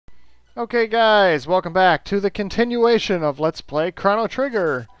Okay guys, welcome back to the continuation of Let's Play Chrono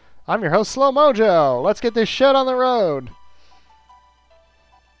Trigger. I'm your host, Slow Mojo. Let's get this shit on the road.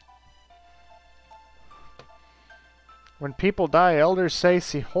 When people die, elders say,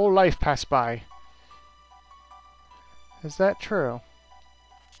 see whole life pass by. Is that true?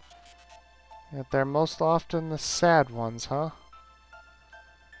 Yet they're most often the sad ones, huh?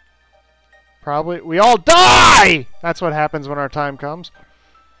 Probably. We all die! That's what happens when our time comes.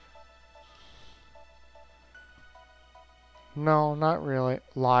 No, not really.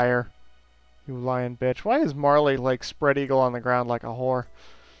 Liar. You lying bitch. Why is Marley like spread eagle on the ground like a whore?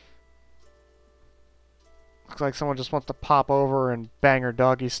 Looks like someone just wants to pop over and bang her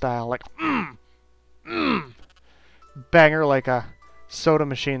doggy style. Like, bang her like a soda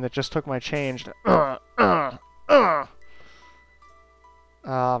machine that just took my change. Yeah,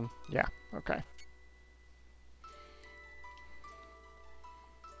 okay.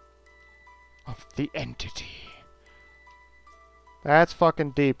 Of the entity. That's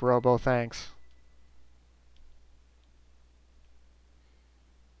fucking deep, Robo, thanks.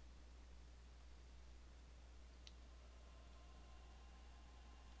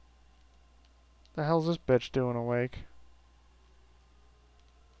 The hell's this bitch doing awake?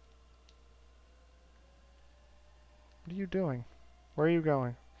 What are you doing? Where are you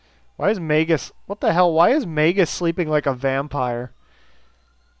going? Why is Magus... What the hell? Why is Magus sleeping like a vampire?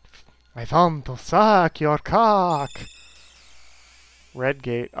 I want to suck your cock.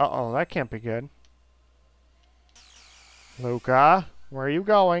 Redgate. Uh-oh, that can't be good. Luca, where are you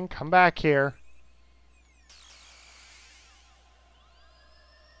going? Come back here.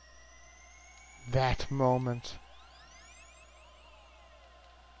 That moment.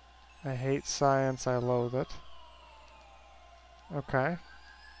 I hate science, I loathe it. Okay.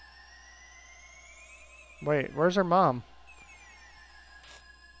 Wait, where's her mom?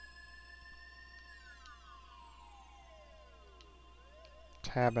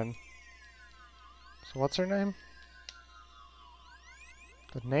 Tabin. So what's her name?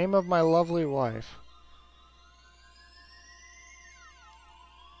 The name of my lovely wife.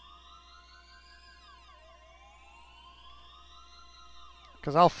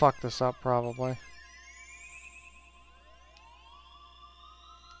 Because I'll fuck this up, probably.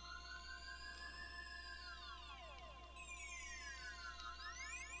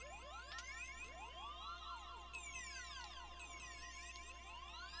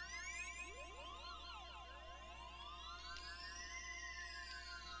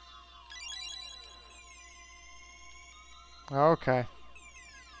 Okay.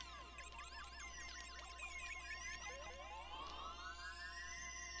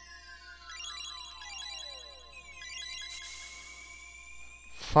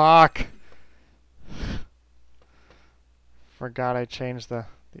 Fuck. Forgot I changed the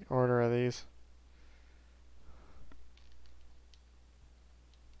order of these.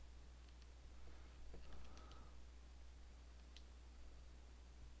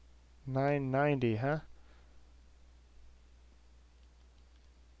 $9.90, huh?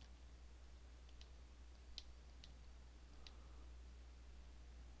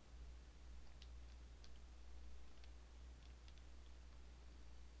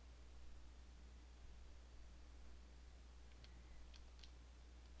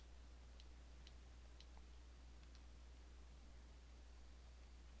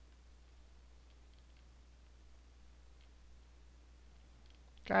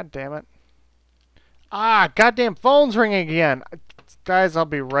 God damn it. Ah, goddamn phone's ringing again. Guys, I'll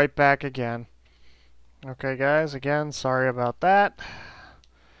be right back again. Okay, guys, again, sorry about that.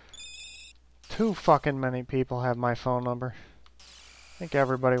 Too fucking many people have my phone number. I think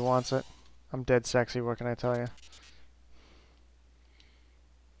everybody wants it. I'm dead sexy, what can I tell you?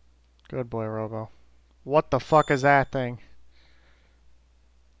 Good boy, Robo. What the fuck is that thing?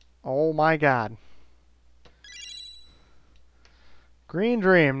 Oh my god. Green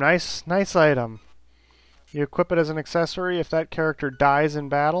Dream, nice item. You equip it as an accessory. If that character dies in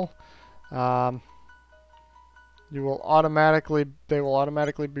battle, they will automatically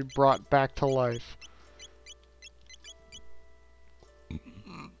be brought back to life.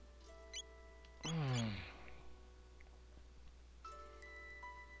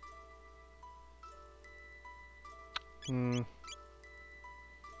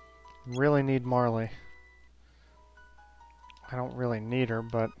 Really need Marley. I don't really need her,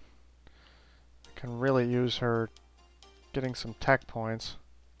 but I can really use her getting some tech points.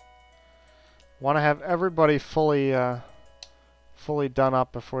 Want to have everybody fully done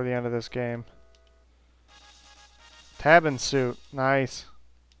up before the end of this game. Tabin suit, nice.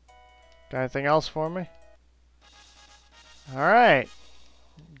 Got anything else for me? Alright.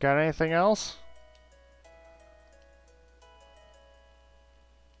 Got anything else?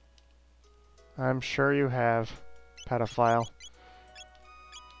 I'm sure you have, pedophile.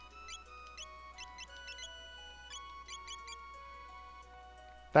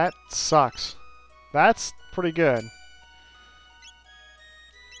 That sucks. That's pretty good.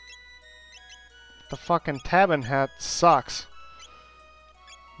 The fucking Tabin hat sucks.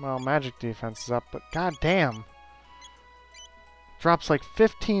 Well, magic defense is up, but goddamn. Drops like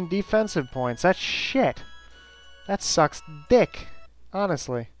 15 defensive points. That's shit. That sucks dick.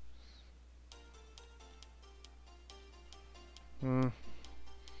 Honestly.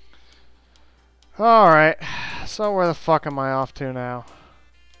 Alright. So where the fuck am I off to now?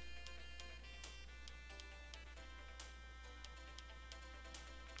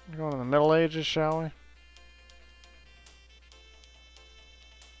 Going to the Middle Ages, shall we?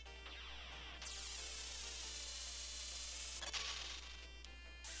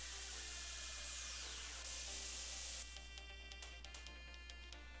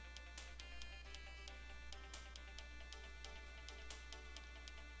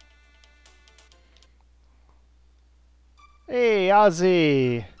 Hey,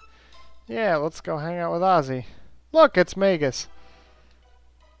 Ozzie! Yeah, let's go hang out with Ozzie. Look, it's Magus.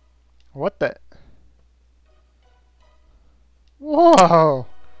 What the? Whoa!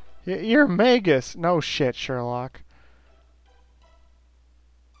 You're Magus. No shit, Sherlock.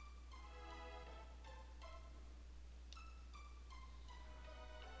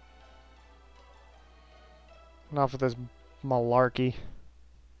 Enough of this malarkey.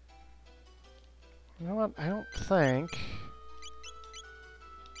 You know what? I don't think...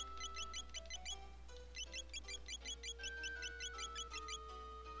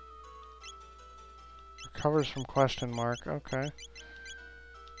 Recovers from question mark. Okay.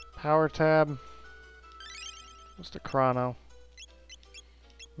 Power tab. Just a Chrono.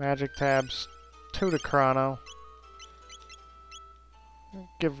 Magic tabs. 2 to Chrono.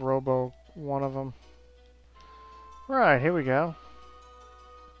 Give Robo one of them. Right, here we go.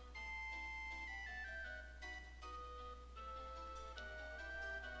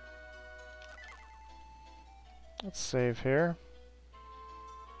 Let's save here.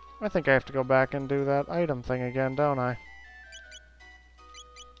 I think I have to go back and do that item thing again, don't I?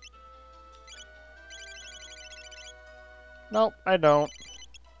 Nope, I don't.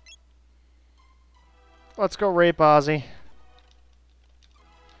 Let's go rape Ozzie.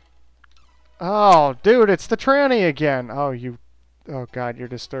 Oh, dude, it's the tranny again. Oh, you... Oh, God, you're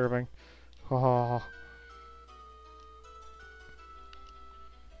disturbing. Oh.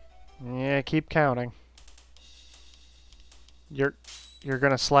 Yeah, keep counting. You're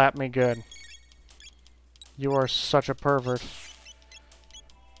gonna slap me good. You are such a pervert.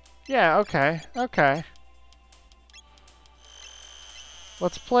 Yeah, okay, okay.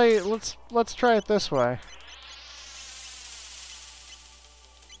 Let's play, let's try it this way.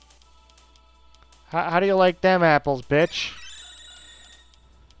 How do you like them apples, bitch?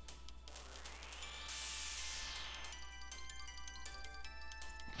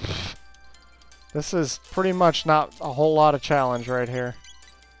 This is pretty much not a whole lot of challenge right here.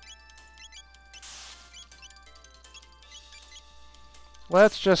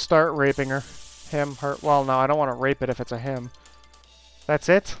 Let's just start raping her. Him, her. Well, no, I don't want to rape it if it's a him. That's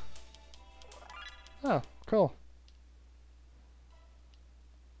it? Oh, cool.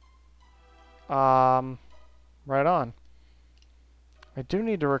 Right on. I do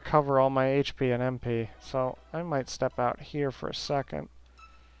need to recover all my HP and MP, so I might step out here for a second.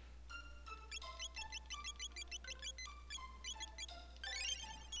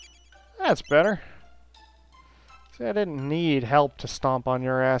 That's better. See, I didn't need help to stomp on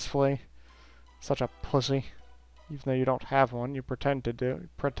your ass, Flea. Such a pussy. Even though you don't have one, you pretend to,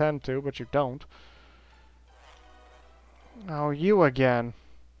 but you don't. Oh, you again.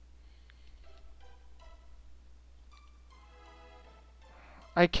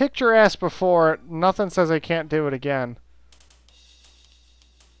 I kicked your ass before. Nothing says I can't do it again.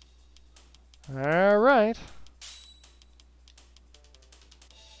 Alright.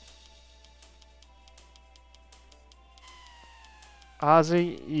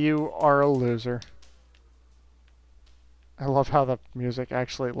 Ozzie, you are a loser. I love how the music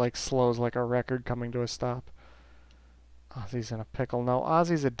actually, like, slows like a record coming to a stop. Ozzie's in a pickle. No,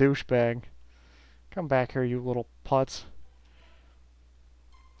 Ozzie's a douchebag. Come back here, you little putz.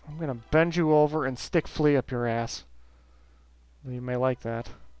 I'm gonna bend you over and stick Flea up your ass. You may like that.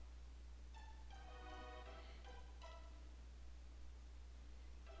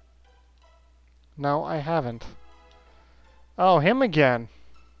 No, I haven't. Oh, him again.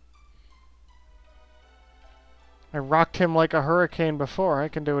 I rocked him like a hurricane before. I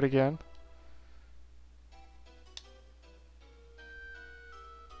can do it again.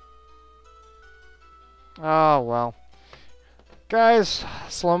 Oh, well. Guys,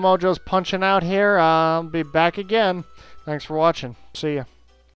 Slow Mojo's punching out here. I'll be back again. Thanks for watching. See ya.